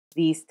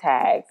these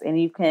tags,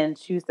 and you can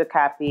choose to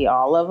copy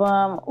all of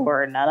them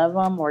or none of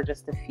them or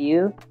just a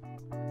few.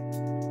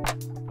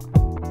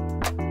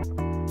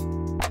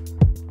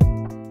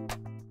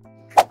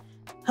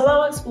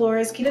 Hello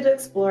Explorers, Kita the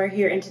Explorer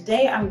here, and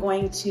today I'm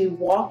going to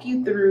walk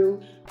you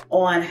through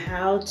on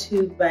how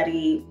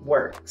TubeBuddy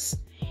works.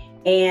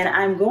 And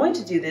I'm going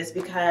to do this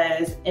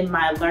because in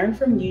my Learn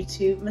from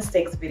YouTube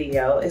Mistakes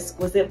video,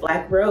 Exquisite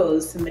Black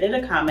Rose submitted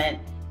a comment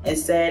and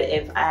said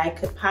if I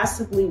could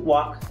possibly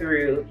walk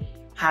through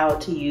how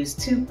to use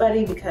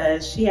TubeBuddy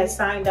because she had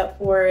signed up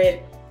for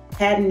it,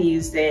 hadn't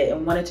used it,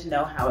 and wanted to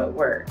know how it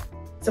worked.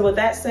 So with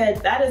that said,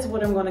 that is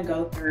what I'm going to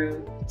go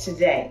through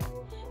today.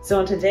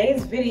 So in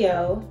today's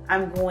video,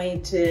 I'm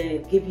going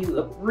to give you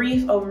a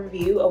brief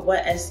overview of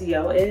what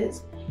SEO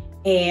is.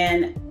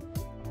 And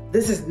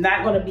this is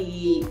not going to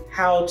be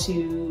how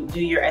to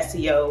do your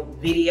SEO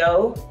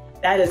video.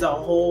 That is a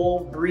whole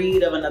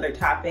breed of another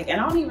topic.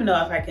 And I don't even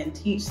know if I can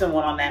teach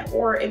someone on that,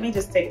 or it may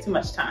just take too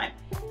much time.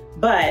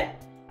 But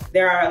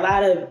there are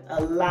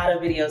a lot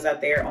of videos out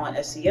there on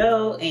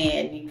SEO,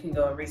 and you can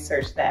go and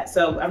research that.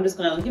 So I'm just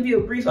going to give you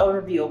a brief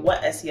overview of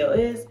what SEO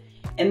is.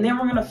 And then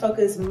we're going to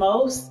focus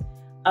most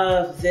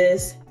of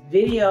this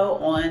video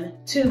on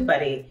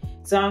TubeBuddy.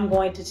 So I'm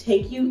going to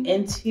take you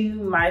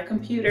into my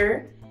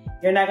computer.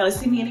 You're not going to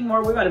see me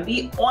anymore. We're going to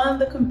be on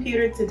the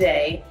computer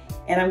today,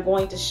 and I'm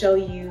going to show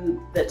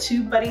you the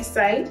TubeBuddy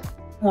site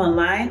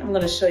online. I'm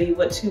going to show you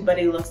what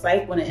TubeBuddy looks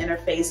like when it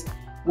interfaces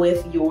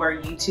with your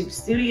YouTube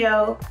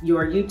Studio,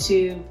 your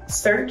YouTube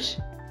search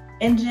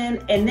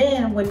engine, and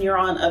then when you're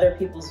on other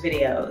people's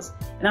videos.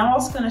 And I'm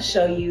also going to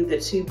show you the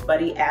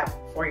TubeBuddy app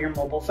for your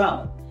mobile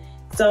phone.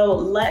 So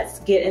let's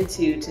get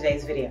into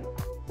today's video.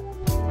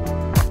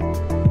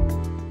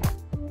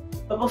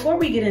 But before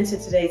we get into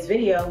today's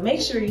video,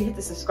 make sure you hit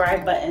the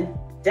subscribe button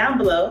down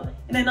below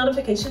and the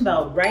notification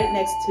bell right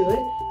next to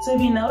it so you'll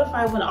be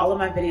notified when all of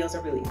my videos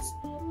are released.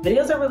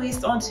 Videos are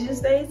released on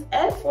Tuesdays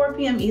at 4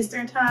 p.m.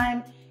 Eastern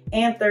Time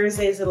and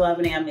Thursdays at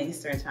 11 a.m.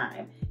 Eastern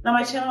Time. Now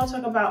my channel will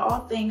talk about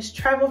all things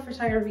travel,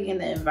 photography, and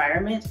the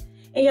environment.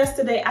 And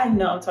yesterday, I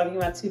know I'm talking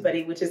about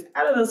TubeBuddy, which is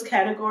out of those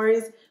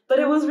categories, but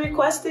it was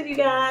requested, you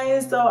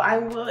guys, so I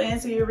will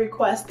answer your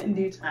request in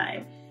due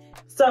time.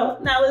 So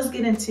now let's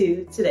get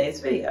into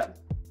today's video.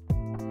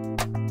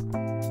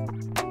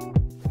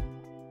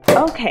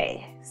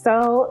 Okay,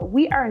 so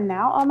we are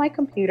now on my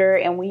computer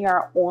and we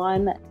are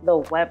on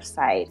the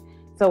website.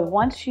 So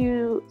once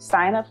you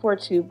sign up for a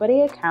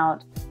TubeBuddy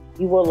account,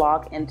 you will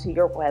log into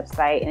your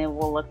website and it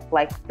will look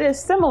like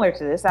this, similar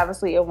to this.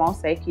 Obviously, it won't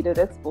say Kita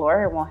the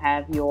Explorer. It won't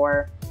have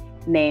your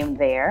name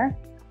there.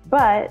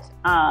 But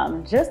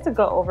just to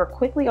go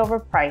quickly over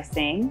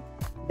pricing,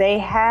 they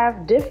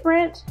have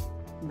different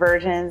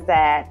versions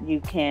that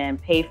you can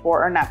pay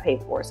for or not pay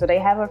for. So they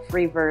have a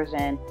free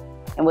version.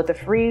 And with the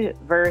free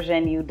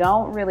version, you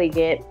don't really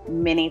get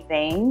many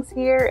things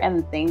here,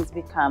 and things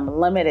become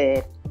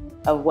limited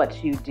of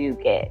what you do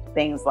get.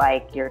 Things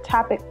like your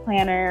topic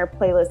planner,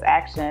 playlist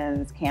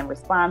actions, canned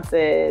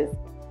responses,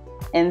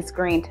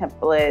 in-screen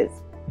templates,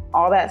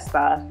 all that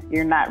stuff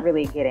you're not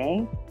really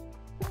getting.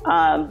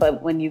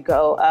 But when you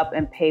go up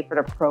and pay for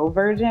the pro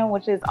version,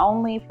 which is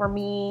only for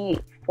me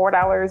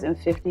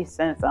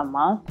 $4.50 a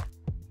month,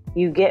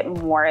 you get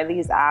more of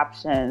these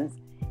options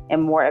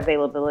and more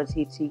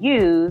availability to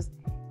use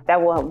that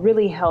will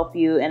really help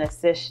you and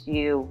assist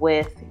you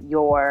with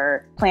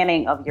your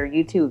planning of your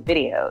YouTube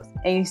videos.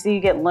 And you see you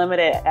get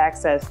limited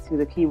access to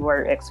the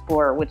Keyword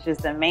Explorer, which is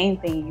the main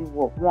thing you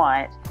will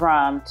want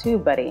from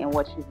TubeBuddy and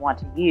what you want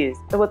to use.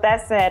 So with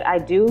that said, I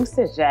do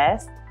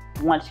suggest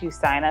once you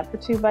sign up for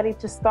TubeBuddy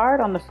to start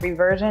on the free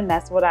version.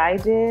 That's what I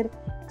did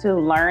to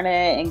learn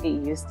it and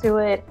get used to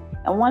it.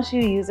 And once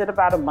you use it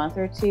about a month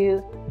or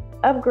two,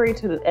 upgrade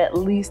to at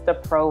least the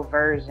pro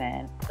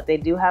version. But they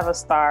do have a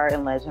star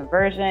and legend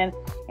version,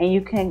 and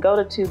you can go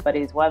to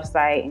TubeBuddy's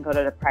website and go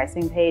to the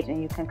pricing page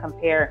and you can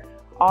compare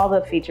all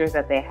the features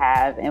that they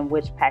have and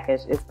which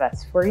package is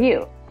best for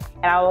you.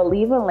 And I will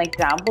leave a link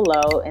down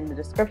below in the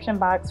description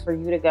box for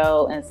you to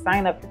go and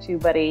sign up for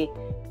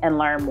TubeBuddy and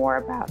learn more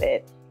about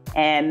it.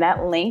 And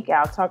that link,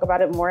 I'll talk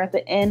about it more at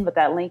the end, but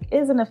that link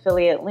is an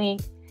affiliate link.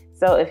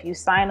 So if you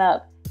sign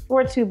up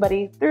for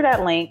TubeBuddy through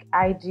that link,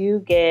 I do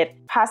get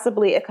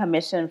possibly a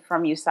commission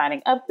from you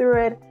signing up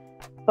through it,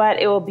 but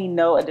it will be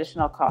no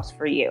additional cost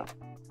for you.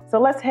 So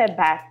let's head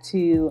back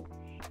to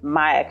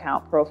my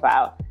account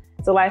profile.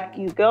 So like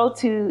you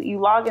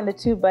log into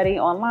TubeBuddy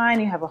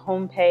online, you have a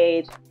home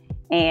page,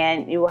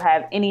 and you will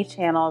have any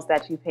channels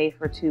that you pay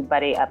for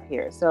TubeBuddy up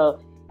here. So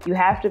you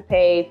have to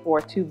pay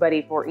for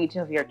TubeBuddy for each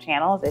of your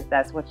channels if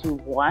that's what you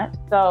want.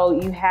 So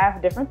you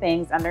have different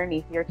things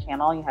underneath your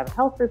channel. You have a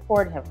health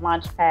report, you have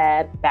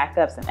Launchpad,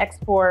 backups and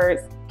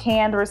exports,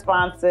 canned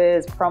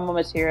responses, promo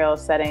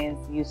materials, settings,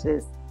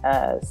 uses,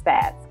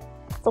 stats.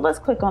 So let's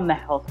click on the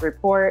health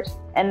report.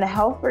 And the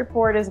health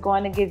report is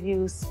going to give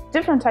you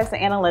different types of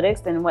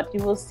analytics than what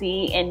you will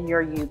see in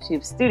your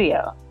YouTube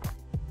Studio.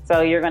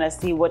 So you're going to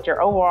see what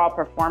your overall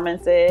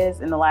performance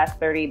is in the last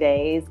 30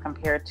 days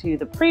compared to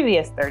the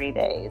previous 30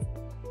 days.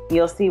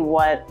 You'll see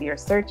what your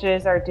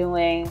searches are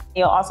doing.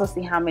 You'll also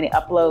see how many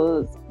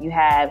uploads you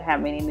have, how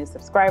many new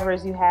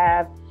subscribers you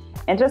have.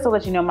 And just to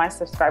let you know, my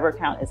subscriber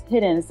count is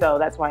hidden, so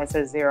that's why it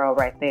says 0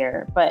 right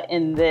there. But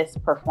in this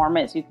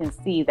performance, you can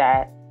see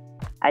that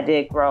I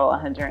did grow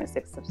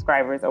 106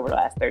 subscribers over the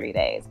last 30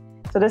 days.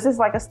 So this is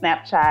like a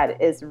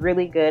snapshot. It's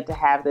really good to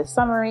have this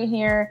summary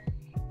here,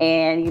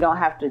 and you don't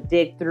have to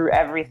dig through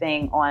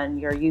everything on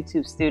your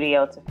YouTube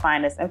studio to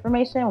find this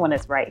information when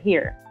it's right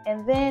here.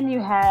 And then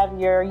you have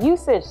your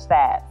usage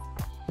stats.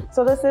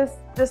 So this is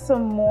just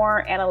some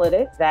more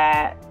analytics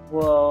that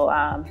will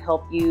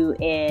help you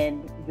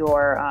in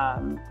your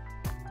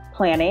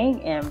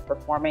planning and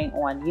performing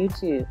on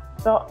YouTube.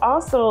 So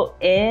also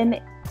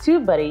in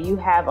TubeBuddy, you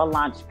have a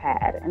launch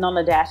pad, and on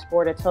the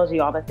dashboard, it tells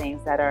you all the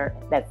things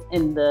that's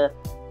in the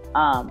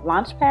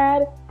launch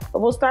pad. But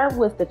we'll start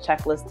with the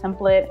checklist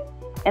template.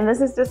 And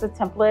this is just a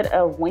template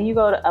of when you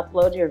go to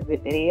upload your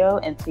video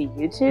into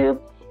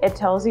YouTube, it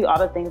tells you all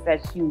the things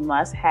that you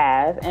must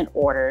have in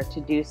order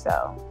to do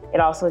so. It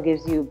also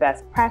gives you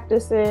best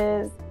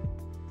practices,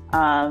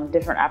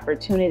 different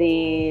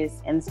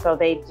opportunities. And so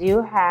they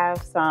do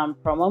have some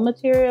promo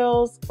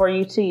materials for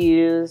you to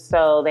use.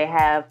 So they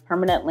have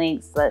permanent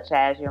links such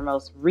as your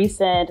most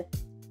recent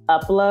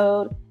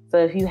upload. So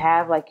if you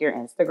have like your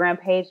Instagram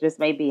page, this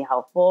may be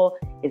helpful.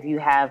 If you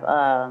have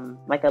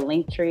like a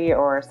link tree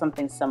or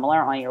something similar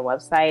on your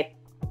website,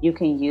 you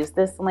can use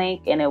this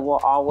link and it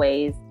will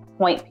always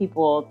point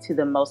people to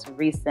the most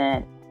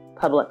recent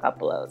public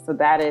upload. So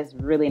that is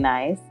really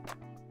nice.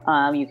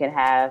 You can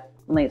have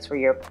links for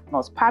your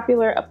most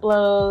popular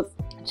uploads,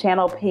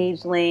 channel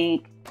page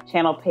link,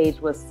 channel page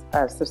with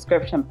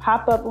subscription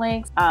pop-up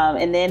links.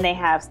 And then they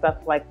have stuff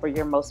like for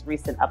your most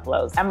recent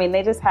uploads. I mean,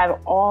 they just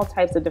have all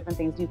types of different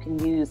things you can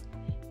use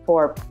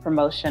for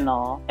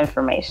promotional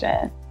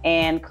information.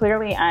 And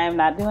clearly I am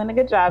not doing a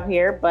good job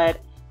here, but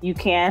you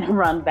can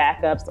run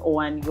backups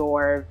on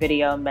your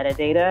video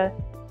metadata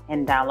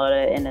and download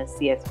it in a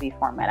CSV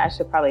format. I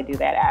should probably do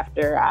that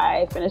after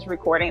I finish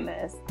recording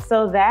this.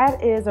 So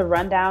that is a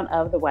rundown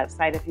of the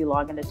website if you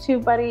log into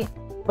TubeBuddy.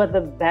 But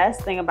the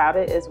best thing about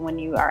it is when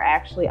you are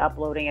actually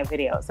uploading a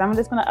video. So I'm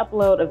just gonna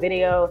upload a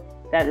video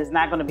that is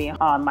not gonna be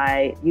on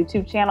my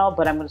YouTube channel,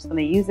 but I'm just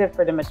gonna use it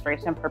for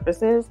demonstration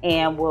purposes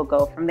and we'll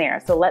go from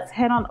there. So let's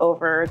head on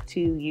over to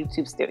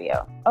YouTube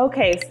Studio.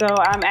 Okay, so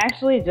I'm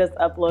actually just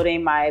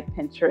uploading my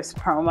Pinterest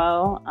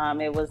promo.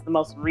 It was the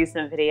most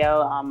recent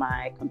video on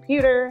my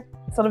computer.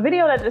 So the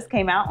video that just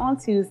came out on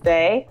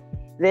Tuesday,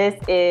 this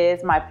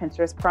is my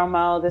Pinterest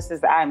promo.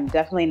 I'm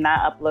definitely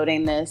not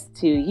uploading this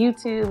to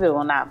YouTube. It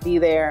will not be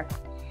there.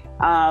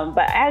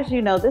 But as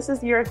you know, this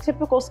is your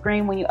typical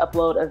screen when you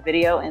upload a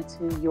video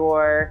into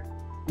your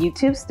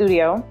YouTube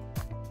studio.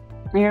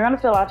 And you're gonna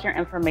fill out your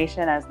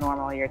information as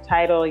normal, your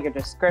title, your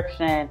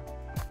description,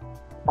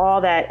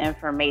 all that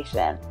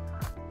information.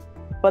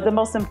 But the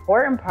most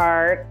important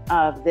part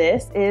of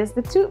this is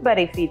the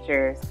TubeBuddy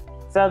features.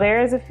 So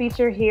there is a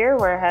feature here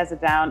where it has a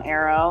down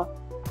arrow.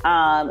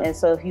 And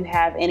so if you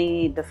have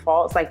any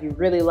defaults, like you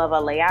really love a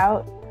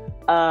layout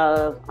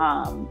of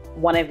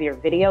one of your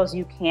videos,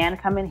 you can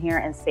come in here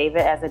and save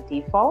it as a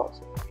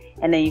default.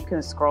 And then you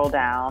can scroll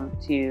down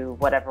to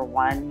whatever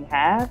one you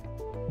have.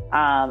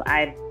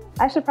 I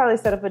should probably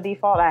set up a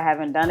default. I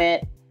haven't done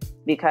it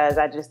because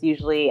I just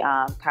usually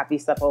copy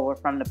stuff over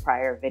from the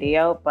prior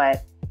video.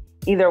 But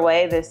either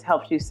way, this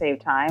helps you save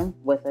time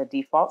with a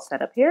default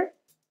setup here.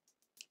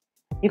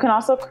 You can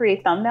also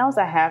create thumbnails.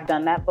 I have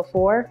done that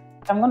before.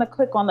 I'm going to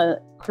click on the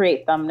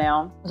create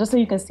thumbnail just so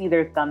you can see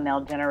their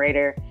thumbnail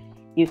generator.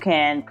 You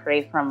can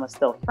create from a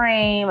still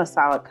frame, a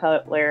solid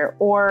color,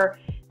 or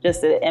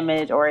just an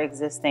image or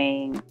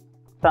existing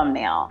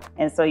thumbnail.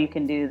 And so you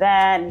can do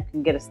that. You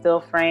can get a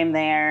still frame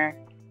there,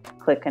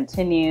 click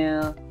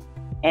continue,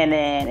 and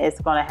then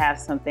it's going to have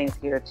some things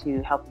here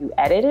to help you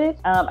edit it.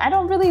 I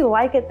don't really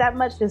like it that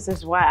much. This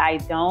is why I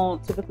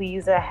don't typically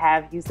use it. I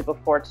have used it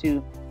before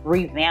to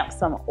revamp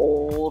some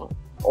old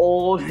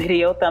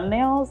video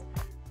thumbnails.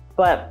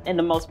 But in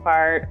the most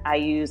part, I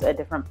use a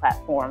different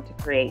platform to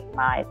create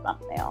my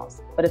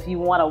thumbnails. But if you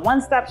want a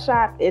one-stop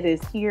shop, it is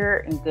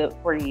here and good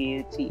for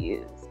you to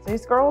use. So you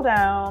scroll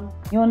down,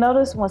 you'll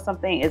notice when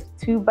something is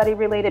TubeBuddy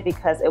related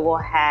because it will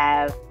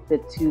have the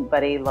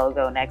TubeBuddy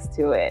logo next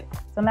to it.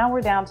 So now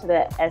we're down to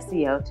the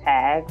SEO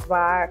tags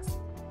box.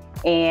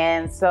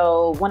 And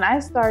so when I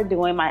start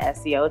doing my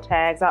SEO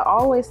tags, I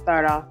always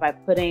start off by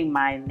putting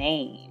my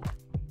name.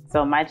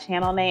 So my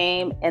channel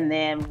name and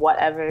then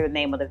whatever the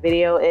name of the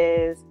video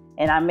is.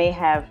 And I may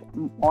have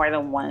more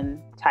than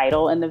one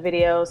title in the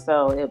video,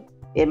 so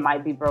it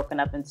might be broken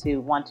up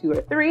into 1, 2,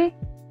 or 3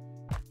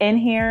 in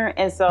here.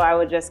 And so I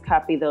would just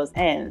copy those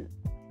in.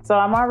 So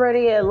I'm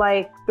already at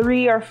like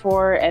 3 or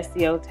 4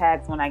 SEO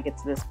tags when I get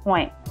to this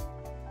point.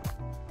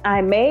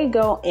 I may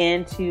go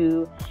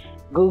into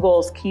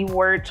Google's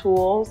keyword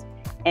tools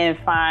and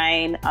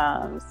find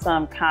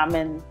some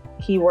common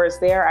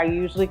keywords there. I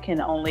usually can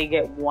only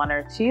get 1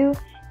 or 2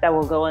 that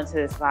will go into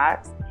this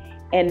box.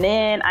 And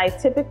then I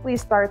typically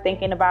start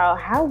thinking about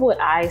how would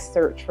I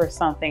search for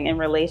something in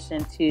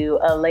relation to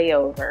a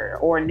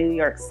layover or New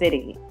York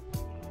City.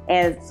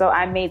 And so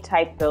I may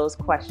type those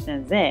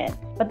questions in,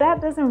 but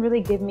that doesn't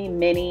really give me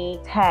many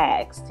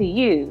tags to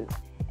use.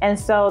 And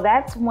so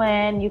that's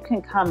when you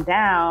can come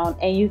down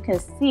and you can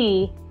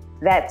see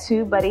that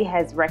TubeBuddy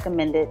has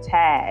recommended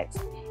tags.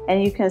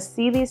 And you can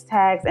see these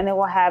tags and it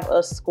will have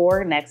a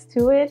score next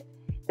to it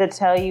to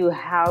tell you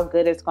how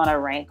good it's going to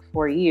rank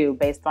for you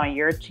based on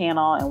your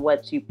channel and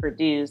what you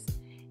produce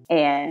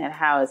and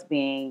how it's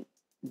being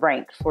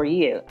ranked for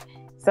you.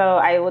 So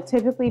I will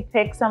typically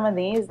pick some of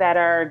these that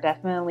are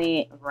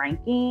definitely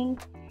ranking,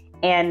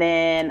 and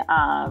then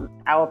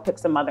I will pick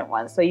some other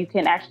ones. So you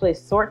can actually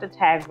sort the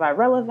tags by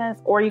relevance,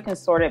 or you can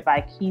sort it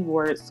by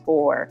keyword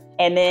score.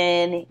 And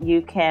then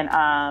you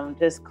can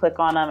just click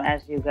on them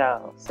as you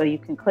go. So you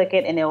can click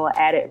it and it will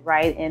add it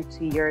right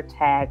into your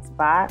tags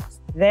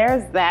box.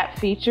 There's that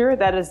feature.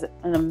 That is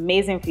an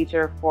amazing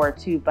feature for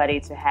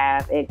TubeBuddy to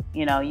have.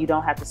 You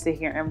don't have to sit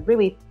here and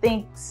really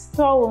think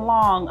so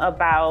long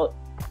about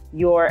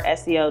your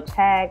SEO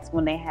tags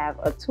when they have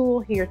a tool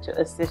here to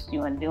assist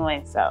you in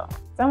doing so.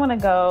 So I'm gonna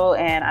go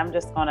and I'm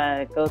just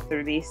gonna go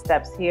through these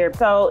steps here.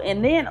 So,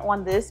 and then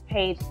on this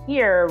page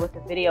here with the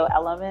video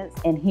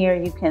elements, and here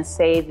you can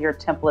save your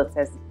templates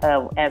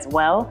as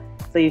well.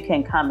 So you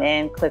can come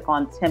in, click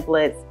on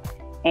templates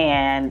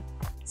and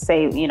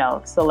save,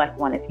 select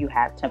one if you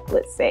have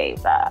templates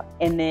saved up.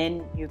 And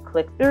then you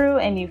click through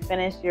and you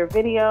finish your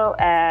video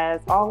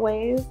as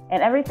always.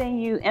 And everything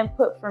you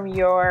input from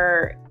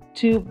your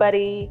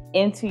TubeBuddy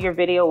into your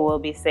video will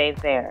be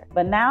saved there.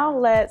 But now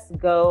let's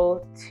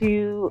go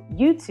to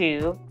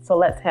YouTube. So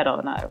let's head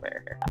on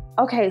over.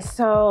 Okay,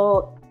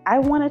 so I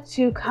wanted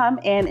to come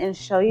in and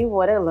show you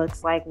what it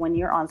looks like when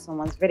you're on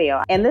someone's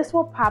video. And this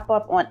will pop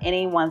up on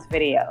anyone's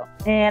video.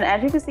 And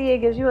as you can see, it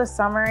gives you a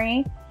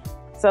summary.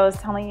 So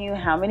it's telling you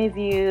how many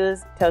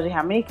views, tells you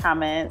how many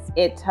comments,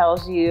 it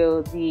tells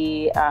you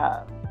the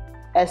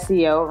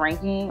SEO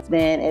ranking.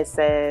 Then it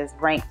says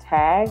rank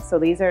tags. So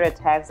these are the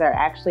tags that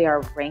actually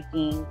are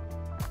ranking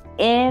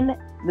in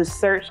the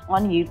search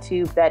on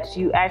YouTube that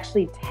you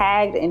actually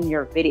tagged in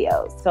your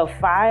videos. So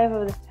 5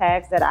 of the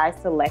tags that I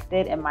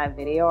selected in my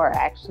video are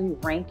actually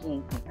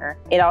ranking here.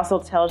 It also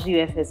tells you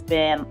if it's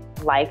been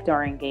liked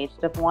or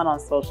engaged upon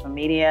on social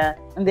media.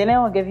 And then it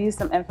will give you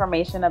some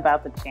information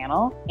about the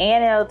channel,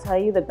 and it'll tell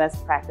you the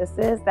best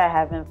practices that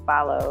have been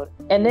followed.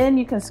 And then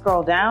you can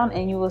scroll down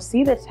and you will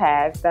see the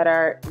tags that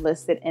are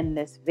listed in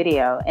this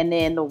video. And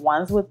then the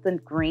ones with the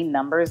green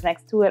numbers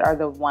next to it are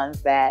the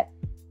ones that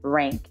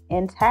rank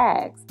in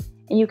tags.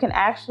 And you can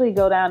actually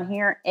go down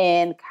here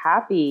and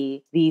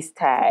copy these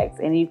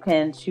tags, and you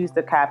can choose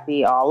to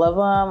copy all of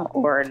them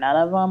or none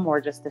of them or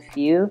just a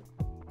few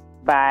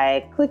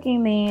by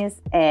clicking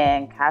these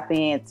and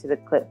copying it to the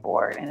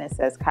clipboard. And it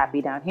says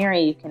copy down here,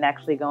 and you can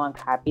actually go and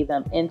copy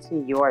them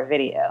into your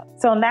video.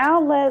 So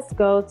now let's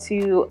go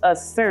to a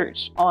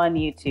search on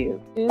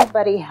YouTube.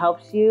 TubeBuddy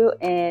helps you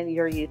in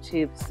your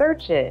YouTube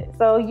searches.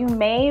 So you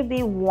may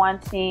be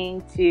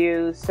wanting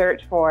to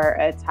search for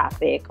a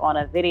topic on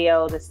a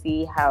video to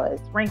see how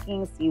it's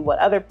ranking, see what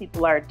other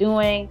people are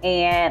doing,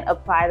 and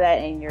apply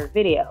that in your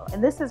video.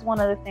 And this is one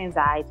of the things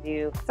I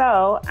do.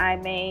 So I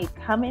may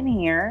come in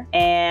here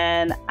and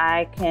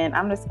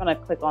I'm just gonna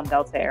click on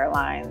Delta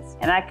Airlines,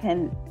 and I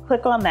can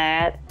click on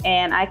that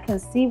and I can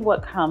see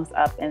what comes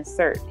up in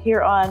search.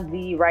 Here on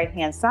the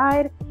right-hand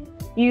side,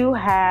 you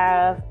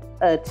have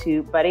a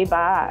TubeBuddy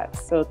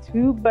box. So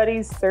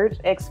TubeBuddy Search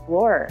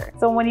Explorer.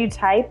 So when you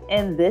type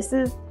in, this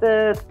is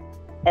the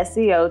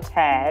SEO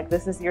tag,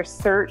 this is your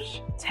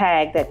search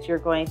tag that you're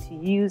going to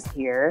use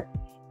here.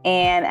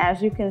 And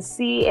as you can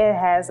see, it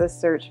has a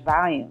search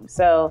volume.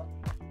 So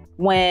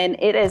when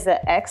it is an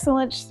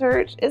excellent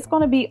search, it's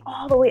going to be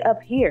all the way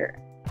up here.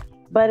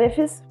 But if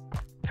it's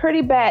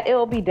pretty bad, it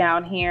will be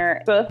down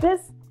here. So if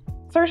this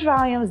search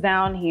volume is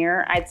down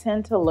here, I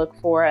tend to look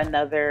for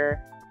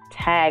another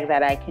tag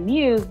that I can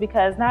use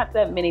because not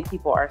that many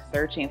people are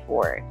searching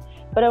for it.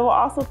 But it will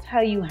also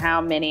tell you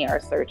how many are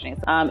searching.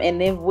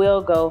 And it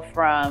will go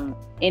from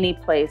any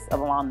place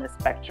along the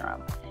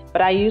spectrum.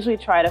 But I usually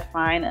try to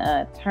find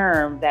a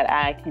term that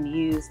I can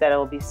use that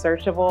will be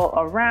searchable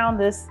around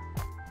this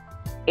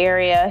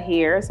area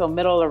here, so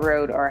middle of the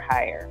road or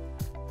higher.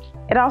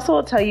 It also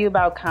will tell you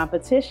about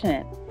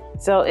competition.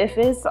 So if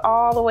it's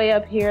all the way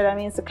up here, that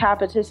means the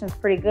competition is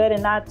pretty good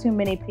and not too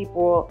many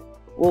people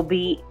will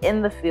be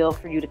in the field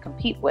for you to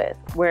compete with.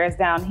 Whereas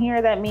down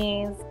here, that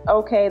means,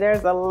 okay,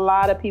 there's a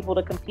lot of people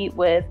to compete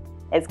with.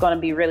 It's going to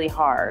be really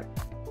hard.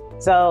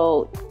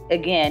 So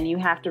again, you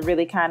have to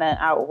really kind of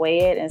outweigh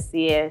it and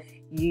see if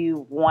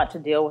you want to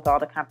deal with all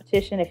the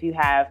competition, if you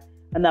have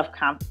enough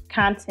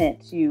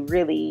content to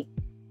really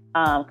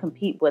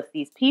compete with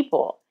these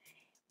people.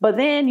 But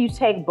then you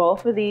take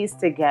both of these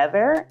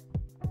together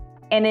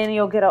and then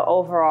you'll get an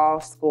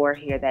overall score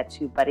here that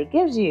TubeBuddy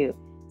gives you.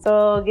 So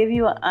it'll give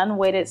you an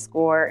unweighted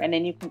score, and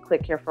then you can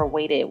click here for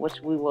weighted, which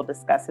we will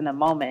discuss in a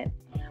moment.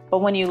 But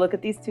when you look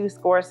at these two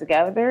scores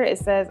together, it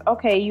says,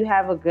 okay, you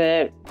have a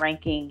good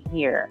ranking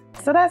here.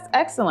 So that's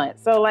excellent.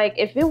 So like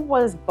if it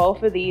was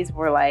both of these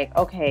were like,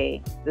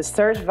 okay, the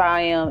search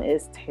volume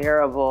is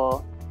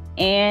terrible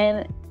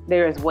and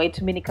there's way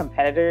too many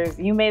competitors,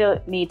 you may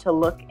need to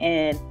look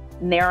in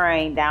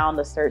narrowing down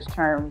the search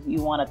terms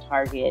you want to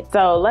target.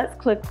 So let's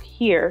click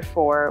here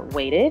for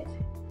weighted.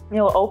 It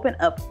will open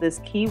up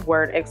this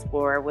keyword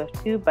explorer with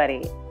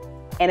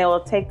TubeBuddy, and it will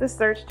take the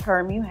search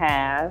term you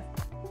have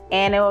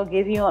and it will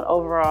give you an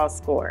overall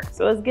score.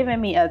 So it's giving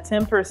me a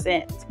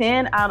 10%,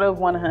 10 out of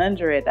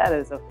 100. That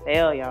is a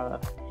fail, y'all.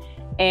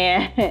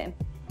 And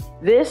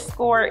this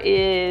score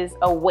is,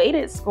 a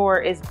weighted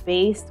score is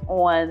based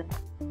on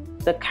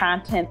the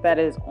content that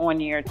is on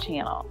your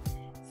channel.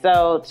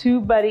 So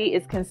TubeBuddy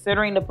is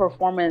considering the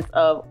performance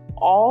of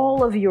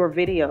all of your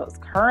videos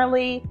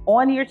currently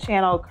on your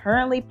channel,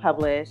 currently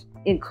published,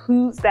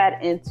 includes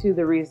that into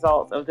the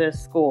results of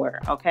this score,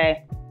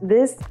 okay?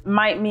 This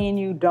might mean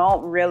you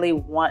don't really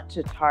want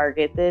to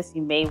target this.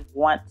 You may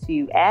want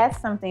to add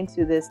something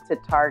to this to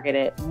target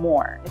it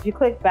more. If you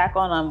click back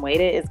on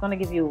unweighted, it's going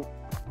to give you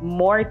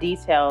more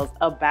details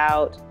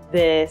about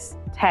this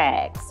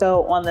tag.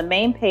 So on the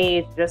main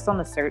page, just on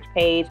the search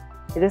page,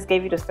 it just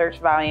gave you the search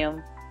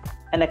volume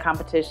and the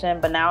competition,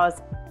 but now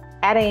it's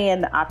adding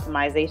in the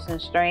optimization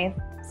strength.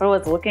 So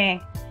it's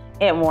looking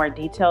at more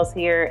details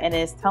here and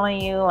it's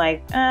telling you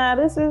like,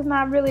 this is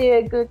not really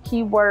a good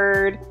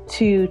keyword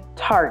to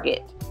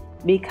target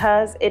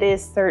because it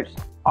is searched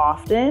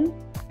often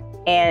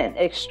and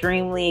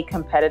extremely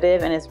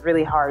competitive and it's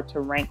really hard to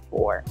rank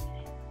for.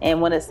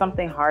 And when it's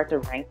something hard to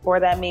rank for,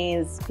 that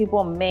means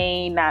people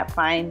may not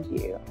find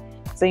you.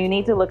 So you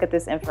need to look at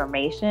this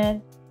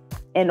information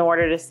in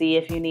order to see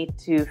if you need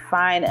to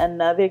find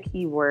another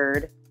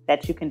keyword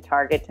that you can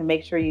target to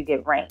make sure you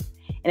get ranked.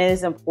 And it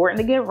is important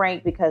to get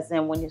ranked because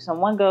then when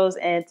someone goes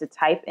in to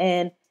type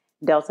in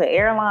Delta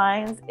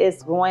Airlines,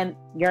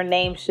 your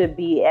name should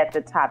be at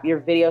the top. Your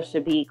video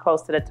should be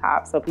close to the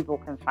top so people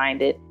can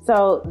find it.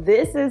 So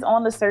this is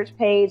on the search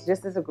page.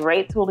 This is a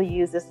great tool to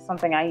use. This is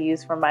something I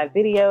use for my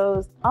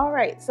videos. All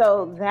right,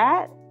 so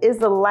that is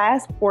the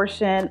last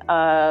portion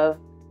of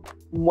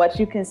what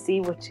you can see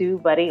with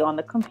TubeBuddy on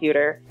the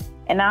computer.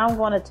 And now I'm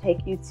going to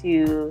take you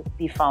to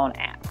the phone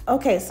app.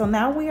 Okay, so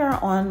now we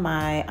are on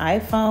my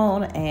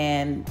iPhone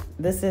and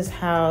this is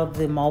how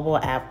the mobile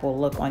app will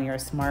look on your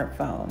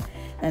smartphone.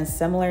 And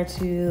similar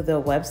to the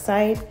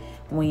website,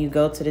 when you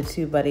go to the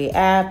TubeBuddy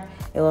app,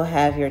 it will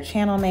have your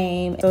channel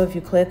name. So if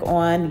you click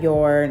on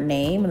your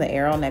name, the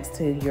arrow next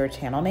to your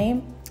channel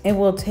name, it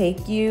will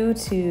take you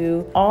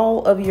to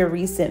all of your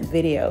recent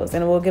videos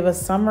and it will give a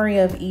summary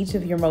of each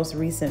of your most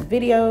recent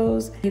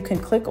videos. You can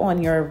click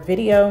on your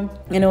video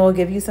and it will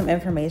give you some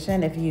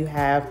information if you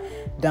have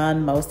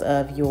done most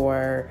of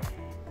your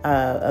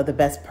of the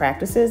best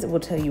practices. It will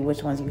tell you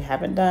which ones you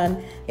haven't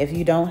done. If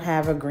you don't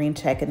have a green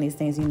check in these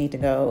things, you need to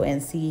go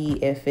and see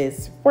if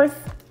it's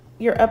worth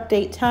your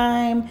update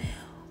time.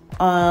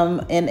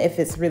 And if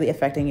it's really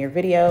affecting your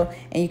video,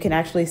 and you can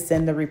actually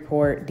send the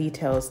report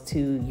details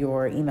to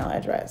your email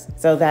address.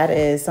 So that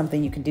is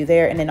something you can do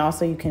there. And then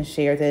also you can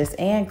share this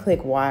and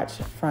click watch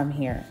from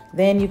here.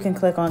 Then you can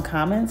click on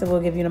comments. It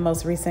will give you the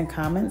most recent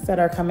comments that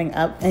are coming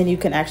up and you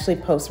can actually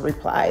post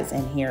replies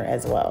in here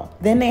as well.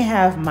 Then they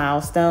have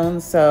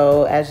milestones.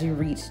 So as you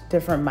reach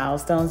different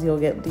milestones, you'll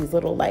get these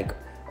little like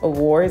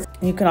awards.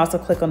 You can also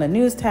click on the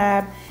news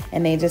tab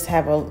and they just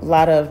have a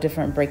lot of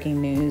different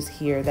breaking news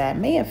here that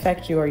may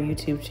affect your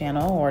YouTube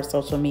channel or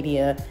social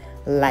media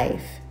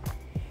life.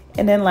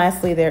 And then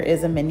lastly, there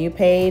is a menu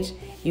page.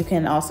 You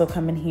can also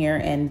come in here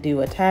and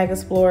do a tag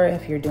explorer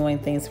if you're doing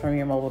things from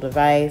your mobile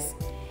device.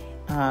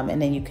 And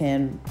then you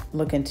can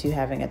look into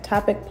having a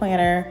topic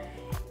planner.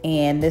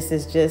 And this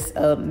is just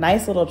a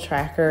nice little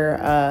tracker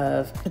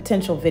of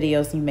potential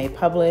videos you may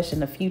publish in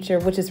the future,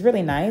 which is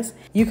really nice.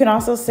 You can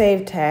also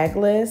save tag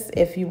lists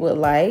if you would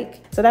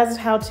like. So that's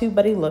how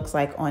TubeBuddy looks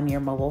like on your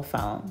mobile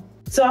phone.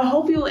 So I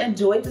hope you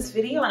enjoyed this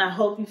video and I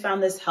hope you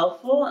found this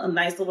helpful, a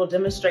nice little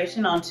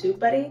demonstration on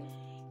TubeBuddy.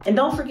 And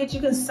don't forget,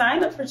 you can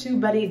sign up for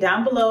TubeBuddy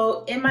down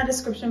below in my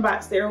description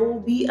box. There will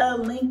be a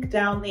link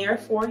down there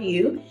for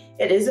you.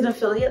 It is an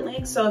affiliate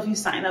link, so if you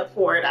sign up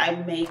for it, I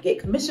may get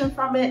commission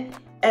from it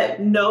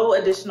at no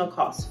additional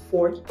cost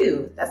for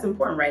you. That's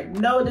important, right?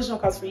 No additional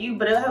cost for you,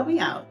 but it'll help me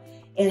out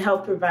and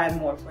help provide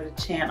more for the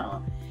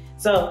channel.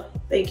 So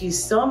thank you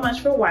so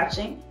much for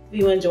watching. If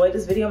you enjoyed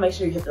this video, make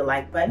sure you hit the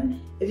like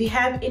button. If you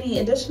have any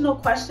additional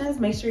questions,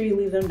 make sure you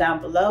leave them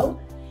down below.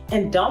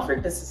 And don't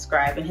forget to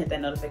subscribe and hit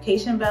that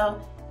notification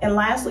bell. And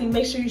lastly,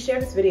 make sure you share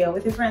this video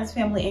with your friends,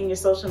 family, and your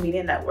social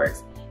media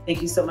networks.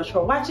 Thank you so much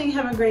for watching.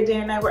 Have a great day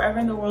or night wherever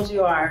in the world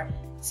you are.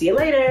 See you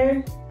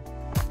later.